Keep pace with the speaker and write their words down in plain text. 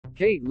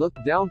Kate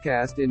looked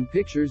downcast in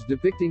pictures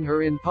depicting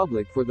her in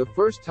public for the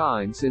first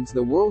time since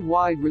the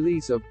worldwide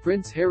release of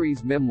Prince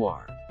Harry's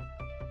memoir.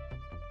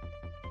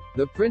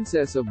 The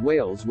Princess of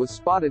Wales was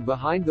spotted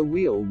behind the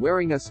wheel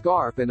wearing a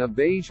scarf and a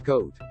beige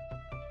coat.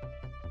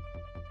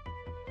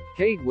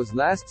 Kate was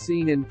last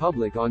seen in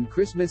public on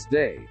Christmas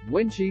Day,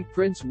 when she,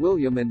 Prince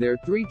William and their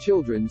 3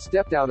 children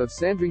stepped out of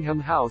Sandringham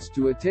House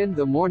to attend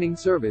the morning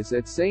service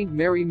at St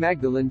Mary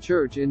Magdalene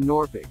Church in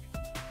Norfolk.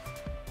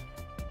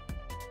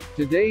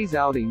 Today's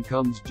outing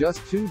comes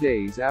just 2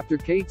 days after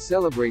Kate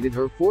celebrated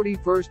her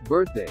 41st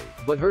birthday,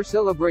 but her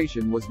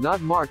celebration was not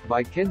marked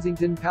by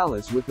Kensington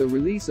Palace with the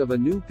release of a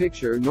new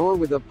picture nor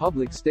with a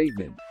public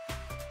statement.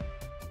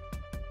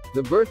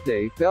 The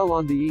birthday fell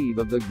on the eve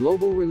of the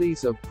global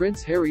release of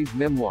Prince Harry's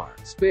memoir,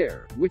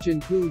 Spare, which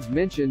includes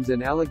mentions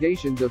and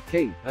allegations of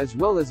Kate, as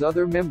well as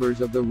other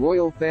members of the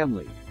royal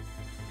family.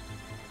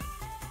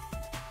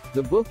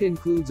 The book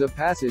includes a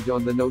passage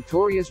on the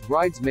notorious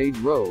bridesmaid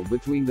row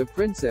between the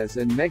princess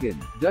and Meghan,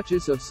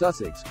 Duchess of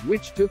Sussex,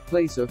 which took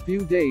place a few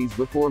days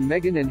before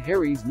Meghan and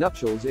Harry's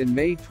nuptials in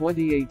May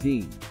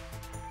 2018.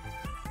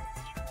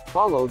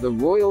 Follow the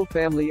royal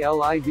family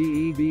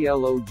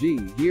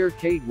liveblog. Here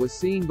Kate was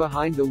seen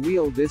behind the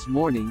wheel this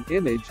morning.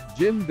 Image,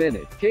 Jim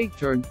Bennett. Kate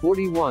turned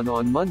 41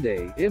 on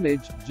Monday.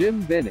 Image,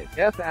 Jim Bennett.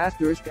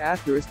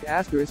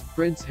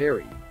 Prince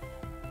Harry.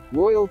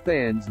 Royal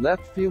fans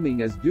left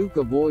fuming as Duke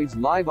avoids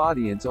live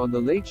audience on The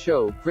Late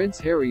Show. Prince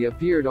Harry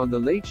appeared on The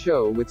Late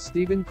Show with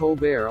Stephen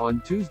Colbert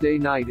on Tuesday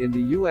night in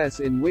the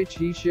US, in which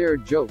he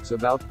shared jokes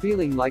about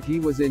feeling like he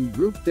was in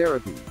group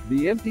therapy,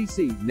 the empty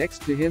seat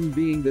next to him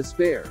being the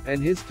spare,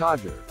 and his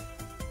toddler.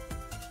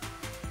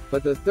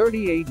 But the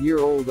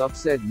 38-year-old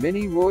upset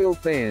many royal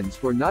fans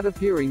for not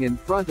appearing in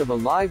front of a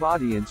live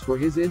audience for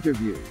his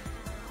interview.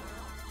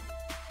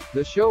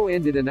 The show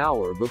ended an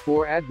hour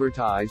before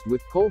advertised,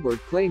 with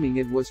Colbert claiming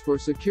it was for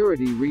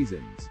security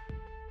reasons.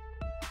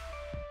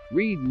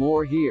 Read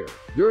more here.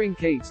 During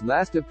Kate's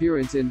last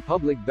appearance in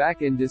public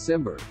back in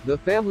December, the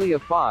family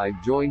of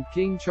 5 joined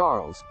King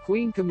Charles,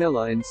 Queen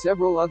Camilla and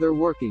several other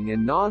working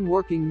and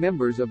non-working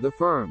members of the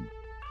firm.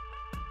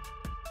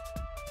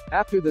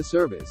 After the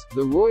service,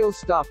 the royals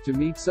stopped to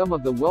meet some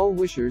of the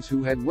well-wishers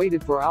who had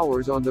waited for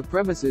hours on the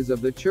premises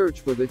of the church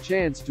for the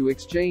chance to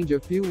exchange a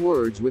few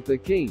words with the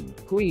king,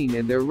 queen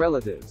and their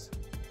relatives.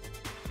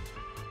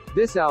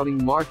 This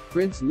outing marked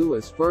Prince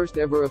Louis' first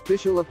ever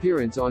official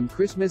appearance on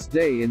Christmas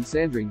Day in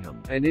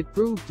Sandringham, and it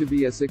proved to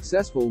be a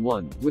successful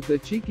one, with the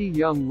cheeky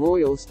young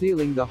royal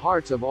stealing the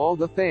hearts of all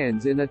the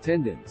fans in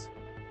attendance.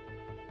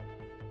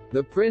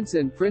 The Prince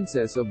and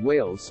Princess of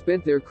Wales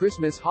spent their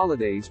Christmas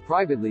holidays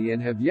privately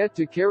and have yet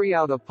to carry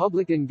out a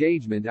public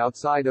engagement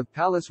outside of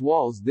palace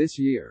walls this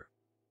year.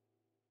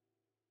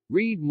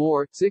 Read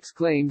more. 6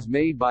 claims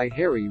made by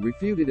Harry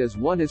refuted as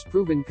one has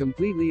proven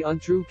completely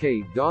untrue.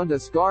 Kate donned a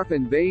scarf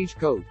and beige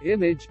coat.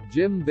 Image,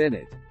 Jim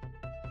Bennett.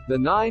 The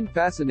 9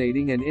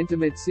 fascinating and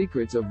intimate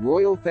secrets of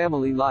royal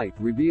family life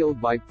revealed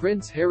by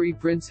Prince Harry.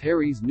 Prince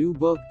Harry's new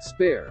book,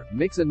 Spare,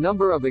 makes a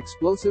number of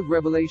explosive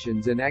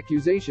revelations and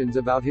accusations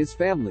about his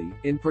family,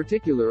 in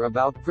particular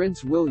about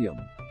Prince William.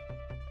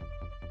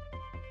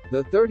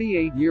 The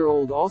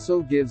 38-year-old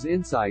also gives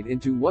insight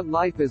into what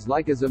life is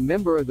like as a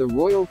member of the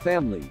royal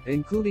family,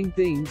 including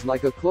things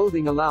like a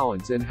clothing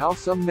allowance and how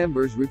some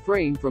members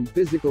refrain from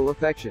physical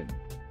affection.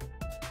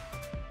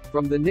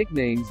 From the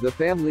nicknames the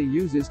family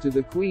uses to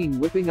the Queen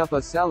whipping up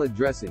a salad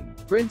dressing,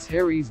 Prince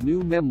Harry's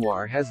new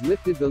memoir has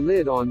lifted the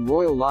lid on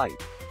royal life.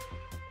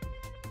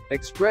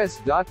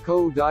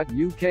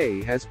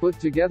 Express.co.uk has put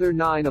together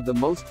 9 of the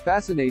most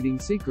fascinating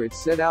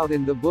secrets set out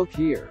in the book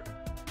here.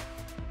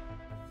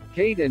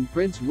 Kate and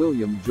Prince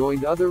William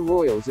joined other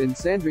royals in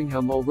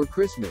Sandringham over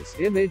Christmas.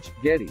 Image,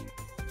 Getty.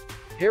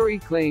 Harry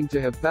claimed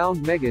to have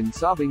found Meghan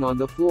sobbing on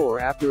the floor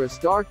after a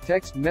stark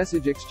text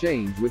message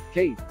exchange with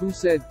Kate, who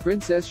said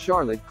Princess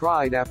Charlotte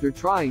cried after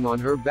trying on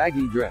her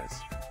baggy dress.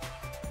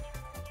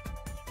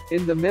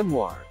 In the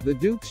memoir, the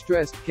Duke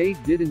stressed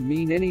Kate didn't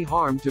mean any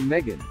harm to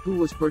Meghan, who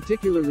was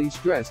particularly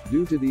stressed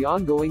due to the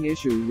ongoing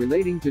issue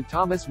relating to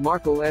Thomas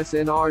Markle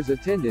SNR's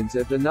attendance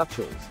at the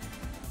nuptials.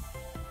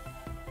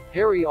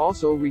 Harry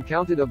also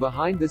recounted a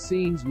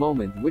behind-the-scenes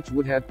moment which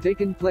would have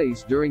taken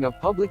place during a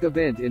public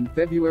event in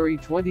February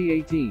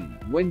 2018,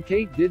 when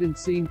Kate didn't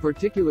seem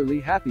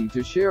particularly happy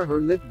to share her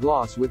lip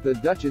gloss with the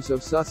Duchess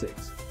of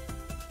Sussex.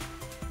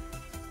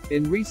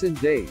 In recent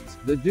days,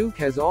 the Duke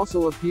has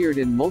also appeared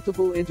in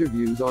multiple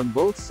interviews on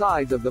both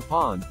sides of the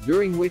pond,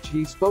 during which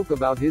he spoke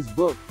about his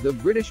book, the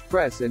British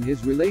press and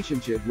his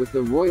relationship with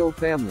the royal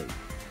family.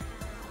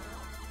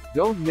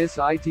 Don't miss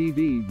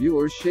ITV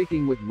viewers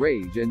shaking with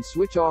rage and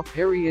switch off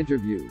Harry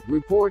interview.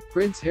 Report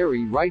Prince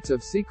Harry writes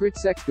of secret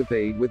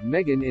sexcapade with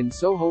Meghan in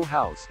Soho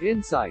House.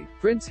 Insight.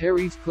 Prince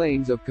Harry's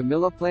claims of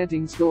Camilla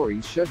planting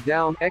stories shut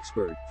down.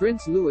 Expert.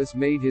 Prince Louis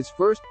made his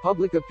first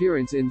public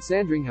appearance in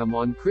Sandringham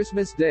on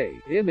Christmas Day.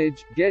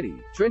 Image, Getty.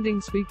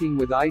 Trending. Speaking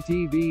with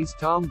ITV's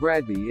Tom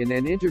Bradby in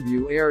an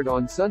interview aired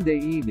on Sunday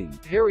evening,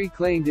 Harry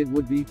claimed it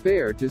would be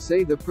fair to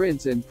say the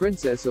Prince and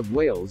Princess of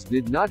Wales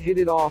did not hit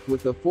it off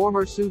with the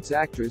former Suits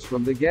actress suspicious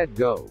from the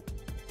get-go.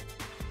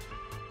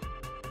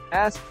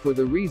 Asked for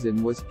the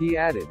reason was, he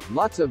added,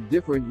 lots of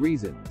different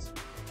reasons.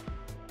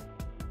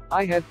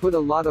 I had put a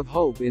lot of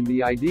hope in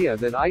the idea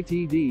that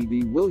it'd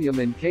be William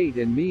and Kate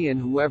and me and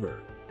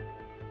whoever.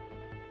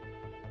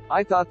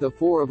 I thought the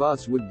four of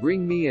us would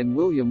bring me and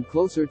William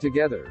closer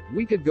together,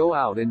 we could go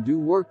out and do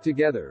work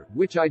together,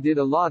 which I did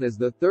a lot as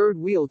the third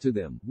wheel to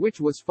them, which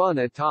was fun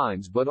at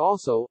times but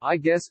also, I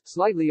guess,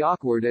 slightly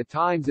awkward at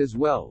times as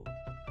well.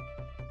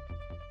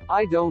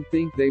 I don't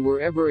think they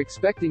were ever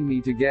expecting me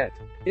to get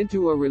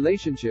into a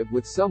relationship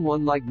with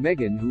someone like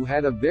Meghan who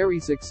had a very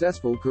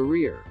successful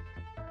career.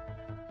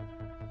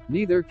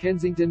 Neither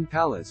Kensington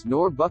Palace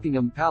nor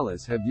Buckingham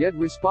Palace have yet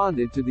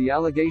responded to the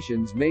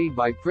allegations made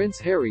by Prince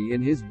Harry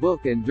in his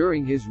book and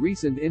during his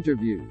recent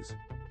interviews.